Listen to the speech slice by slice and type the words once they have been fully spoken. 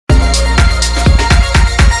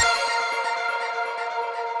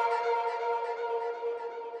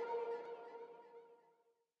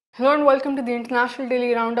Hello and welcome to the International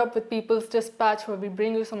Daily Roundup with People's Dispatch, where we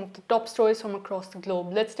bring you some of the top stories from across the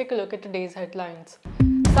globe. Let's take a look at today's headlines.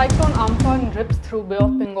 Cyclone Amphan rips through Bay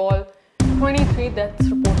of Bengal, 23 deaths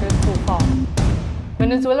reported so far.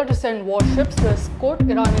 Venezuela to send warships to escort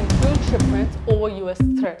Iranian fuel shipments over US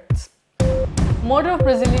threats. Murder of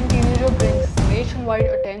Brazilian teenager brings nationwide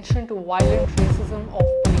attention to violent racism of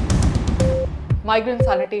police. Migrant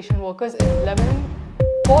sanitation workers in Lebanon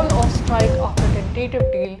call off strike after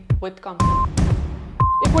tentative deal with company.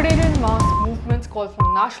 Ecuadorian mass movements call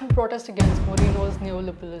for national protest against Moreno's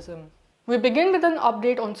neoliberalism. We begin with an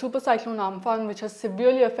update on Super Cyclone Amphan, which has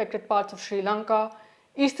severely affected parts of Sri Lanka,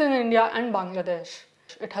 eastern India and Bangladesh.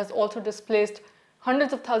 It has also displaced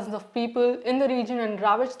hundreds of thousands of people in the region and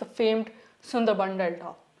ravaged the famed Sundarban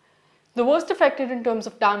Delta. The worst affected in terms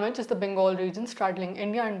of damage is the Bengal region straddling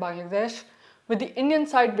India and Bangladesh, with the Indian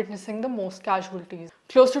side witnessing the most casualties.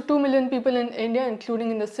 Close to 2 million people in India, including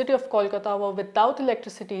in the city of Kolkata, were without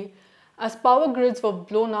electricity as power grids were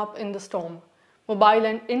blown up in the storm. Mobile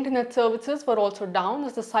and internet services were also down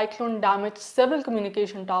as the cyclone damaged several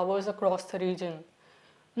communication towers across the region.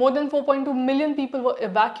 More than 4.2 million people were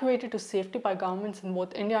evacuated to safety by governments in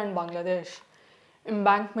both India and Bangladesh.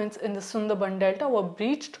 Embankments in the Sundarban Delta were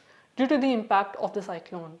breached due to the impact of the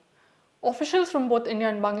cyclone. Officials from both India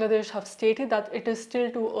and Bangladesh have stated that it is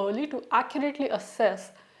still too early to accurately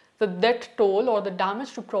assess the death toll or the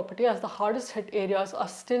damage to property, as the hardest hit areas are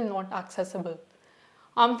still not accessible.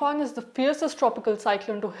 Amphan is the fiercest tropical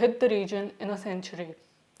cyclone to hit the region in a century.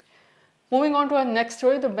 Moving on to our next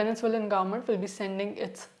story, the Venezuelan government will be sending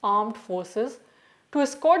its armed forces to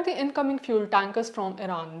escort the incoming fuel tankers from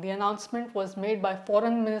Iran. The announcement was made by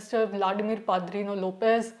Foreign Minister Vladimir Padrino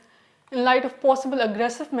Lopez in light of possible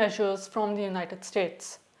aggressive measures from the United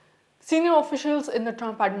States. Senior officials in the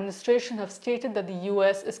Trump administration have stated that the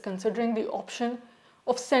US is considering the option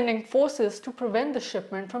of sending forces to prevent the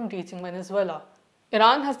shipment from reaching Venezuela.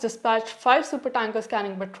 Iran has dispatched 5 supertankers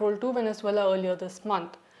carrying petrol to Venezuela earlier this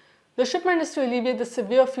month. The shipment is to alleviate the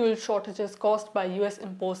severe fuel shortages caused by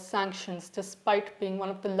US-imposed sanctions. Despite being one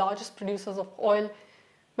of the largest producers of oil,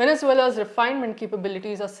 Venezuela's refinement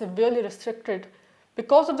capabilities are severely restricted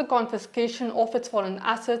because of the confiscation of its foreign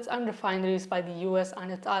assets and refineries by the US and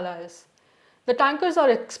its allies. The tankers are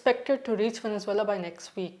expected to reach Venezuela by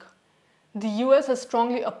next week. The US has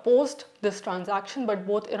strongly opposed this transaction, but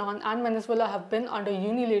both Iran and Venezuela have been under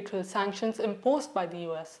unilateral sanctions imposed by the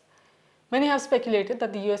US. Many have speculated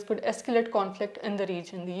that the US could escalate conflict in the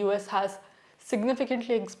region. The US has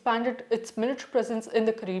significantly expanded its military presence in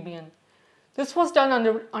the Caribbean. This was done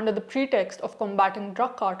under the pretext of combating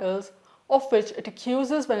drug cartels, of which it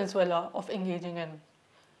accuses Venezuela of engaging in.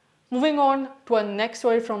 Moving on to our next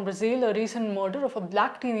story from Brazil, a recent murder of a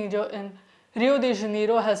black teenager in Rio de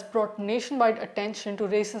Janeiro has brought nationwide attention to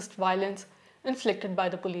racist violence inflicted by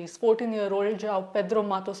the police. 14-year-old João Pedro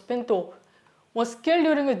Matos Pinto was killed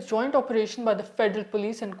during a joint operation by the Federal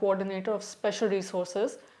Police and Coordinator of Special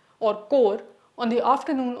Resources, or CORE, on the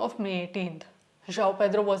afternoon of May 18th. João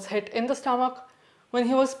Pedro was hit in the stomach when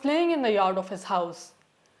he was playing in the yard of his house.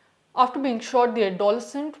 After being shot, the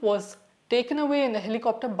adolescent was taken away in a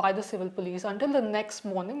helicopter by the civil police until the next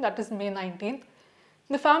morning, that is May 19th.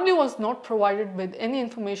 The family was not provided with any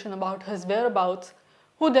information about his whereabouts,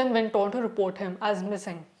 who then went on to report him as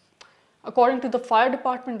missing. According to the fire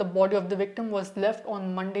department, the body of the victim was left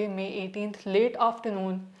on Monday, May 18th, late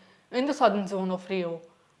afternoon in the southern zone of Rio.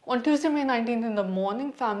 On Tuesday, May 19th in the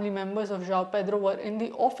morning, family members of João Pedro were in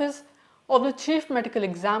the office of the chief medical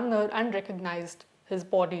examiner and recognized his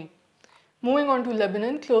body. Moving on to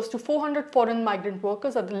Lebanon, close to 400 foreign migrant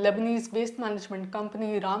workers at the Lebanese waste management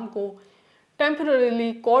company Aramco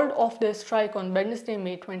temporarily called off their strike on Wednesday,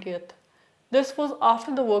 May 20th. This was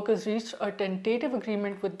after the workers reached a tentative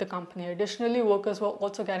agreement with the company. Additionally, workers were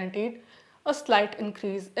also guaranteed a slight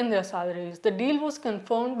increase in their salaries. The deal was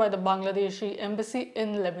confirmed by the Bangladeshi embassy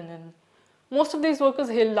in Lebanon. Most of these workers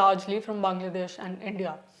hail largely from Bangladesh and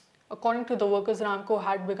India. According to the workers, Aramco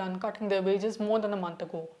had begun cutting their wages more than a month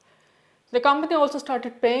ago. The company also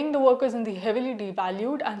started paying the workers in the heavily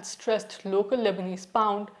devalued and stressed local Lebanese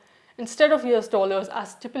pound instead of US dollars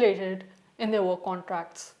as stipulated in their work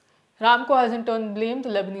contracts. Aramco has in turn blamed the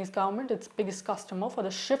Lebanese government, its biggest customer, for the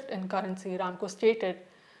shift in currency. Aramco stated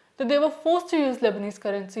that they were forced to use Lebanese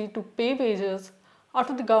currency to pay wages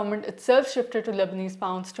after the government itself shifted to Lebanese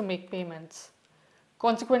pounds to make payments.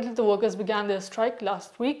 Consequently, the workers began their strike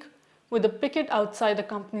last week with a picket outside the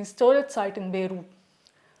company's storage site in Beirut.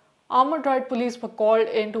 Armored riot police were called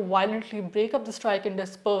in to violently break up the strike and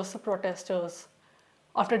disperse the protesters.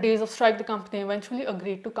 After days of strike, the company eventually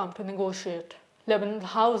agreed to come to negotiate. Lebanon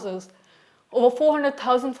houses Over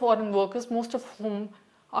 400,000 foreign workers, most of whom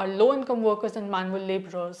are low-income workers and manual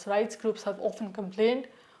laborers. Rights groups have often complained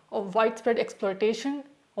of widespread exploitation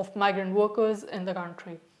of migrant workers in the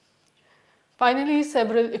country. Finally,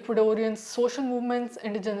 several Ecuadorian social movements,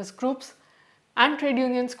 indigenous groups, and trade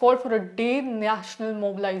unions called for a day national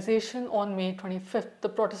mobilization on May 25th. The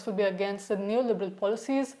protest will be against the neoliberal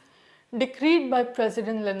policies decreed by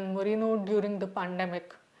President Lenin Moreno during the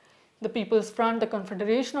pandemic. The People's Front, the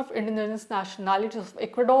Confederation of Indigenous Nationalities of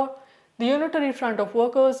Ecuador, the Unitary Front of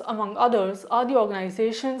Workers, among others, are the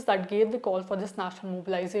organizations that gave the call for this national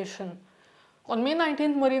mobilization. On May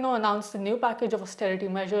 19th, Moreno announced a new package of austerity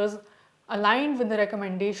measures aligned with the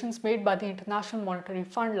recommendations made by the International Monetary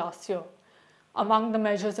Fund last year. Among the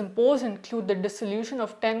measures imposed include the dissolution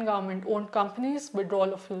of 10 government-owned companies,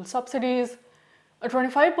 withdrawal of fuel subsidies, a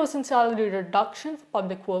 25% salary reduction for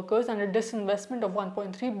public workers, and a disinvestment of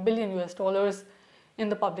 $1.3 billion in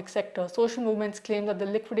the public sector. Social movements claim that the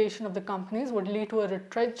liquidation of the companies would lead to a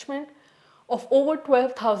retrenchment of over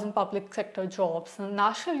 12,000 public sector jobs. The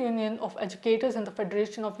National Union of Educators and the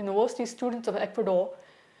Federation of University Students of Ecuador,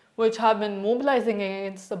 which have been mobilizing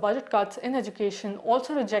against the budget cuts in education,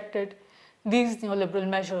 also rejected these neoliberal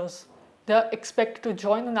measures. They are expected to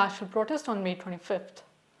join the national protest on May 25th.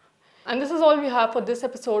 And this is all we have for this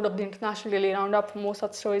episode of the International Daily Roundup. For more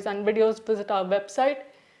such stories and videos, visit our website,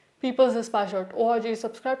 peoplesdispatch.org,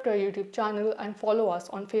 subscribe to our YouTube channel, and follow us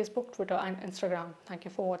on Facebook, Twitter, and Instagram. Thank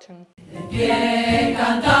you for watching.